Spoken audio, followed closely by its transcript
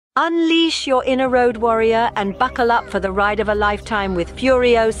Unleash your inner road warrior and buckle up for the ride of a lifetime with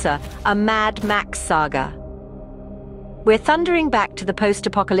Furiosa, a Mad Max saga. We're thundering back to the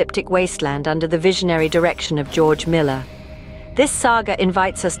post-apocalyptic wasteland under the visionary direction of George Miller. This saga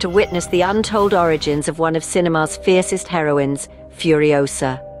invites us to witness the untold origins of one of cinema's fiercest heroines,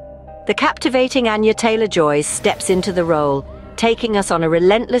 Furiosa. The captivating Anya Taylor-Joy steps into the role, taking us on a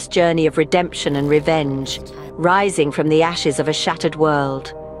relentless journey of redemption and revenge, rising from the ashes of a shattered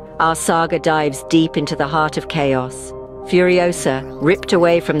world. Our saga dives deep into the heart of chaos. Furiosa, ripped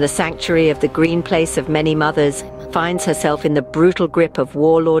away from the sanctuary of the green place of many mothers, finds herself in the brutal grip of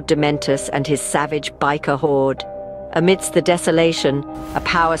warlord Dementus and his savage biker horde. Amidst the desolation, a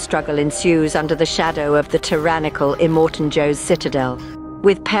power struggle ensues under the shadow of the tyrannical Immortan Joe's citadel.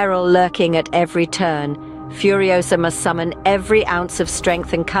 With peril lurking at every turn, Furiosa must summon every ounce of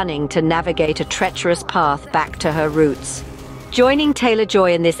strength and cunning to navigate a treacherous path back to her roots. Joining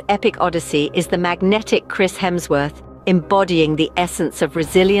Taylor-Joy in this epic odyssey is the magnetic Chris Hemsworth, embodying the essence of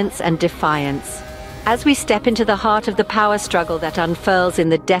resilience and defiance. As we step into the heart of the power struggle that unfurls in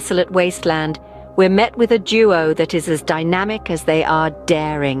the desolate wasteland, we're met with a duo that is as dynamic as they are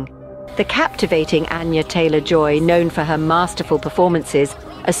daring. The captivating Anya Taylor-Joy, known for her masterful performances,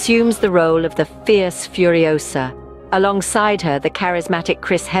 assumes the role of the fierce Furiosa. Alongside her, the charismatic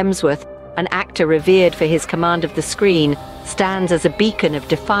Chris Hemsworth, an actor revered for his command of the screen, stands as a beacon of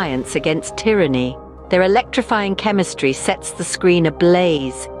defiance against tyranny. Their electrifying chemistry sets the screen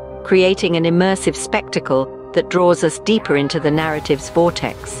ablaze, creating an immersive spectacle that draws us deeper into the narrative's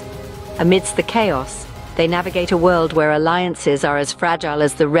vortex. Amidst the chaos, they navigate a world where alliances are as fragile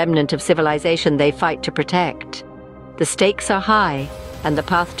as the remnant of civilization they fight to protect. The stakes are high, and the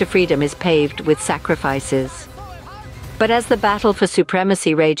path to freedom is paved with sacrifices. But as the battle for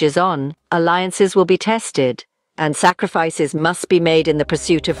supremacy rages on, alliances will be tested, and sacrifices must be made in the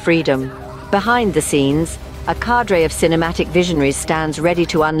pursuit of freedom. Behind the scenes, a cadre of cinematic visionaries stands ready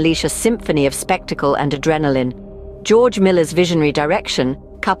to unleash a symphony of spectacle and adrenaline. George Miller's visionary direction,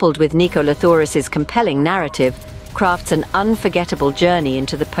 coupled with Nico Lathoris's compelling narrative, crafts an unforgettable journey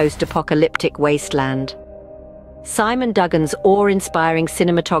into the post-apocalyptic wasteland. Simon Duggan's awe-inspiring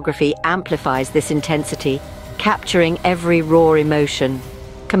cinematography amplifies this intensity, capturing every raw emotion.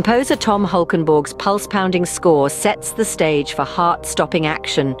 Composer Tom Holkenborg's pulse-pounding score sets the stage for heart-stopping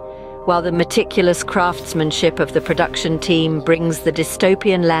action, while the meticulous craftsmanship of the production team brings the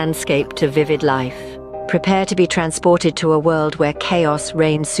dystopian landscape to vivid life. Prepare to be transported to a world where chaos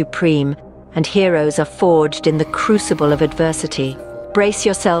reigns supreme and heroes are forged in the crucible of adversity. Brace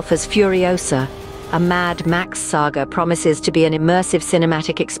yourself as Furiosa, a Mad Max saga promises to be an immersive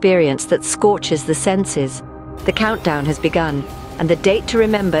cinematic experience that scorches the senses. The countdown has begun, and the date to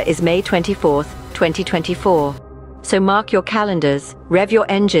remember is May 24th, 2024. So mark your calendars, rev your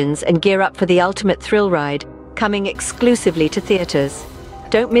engines, and gear up for the ultimate thrill ride, coming exclusively to theaters.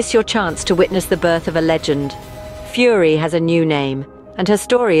 Don't miss your chance to witness the birth of a legend. Fury has a new name, and her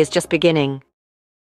story is just beginning.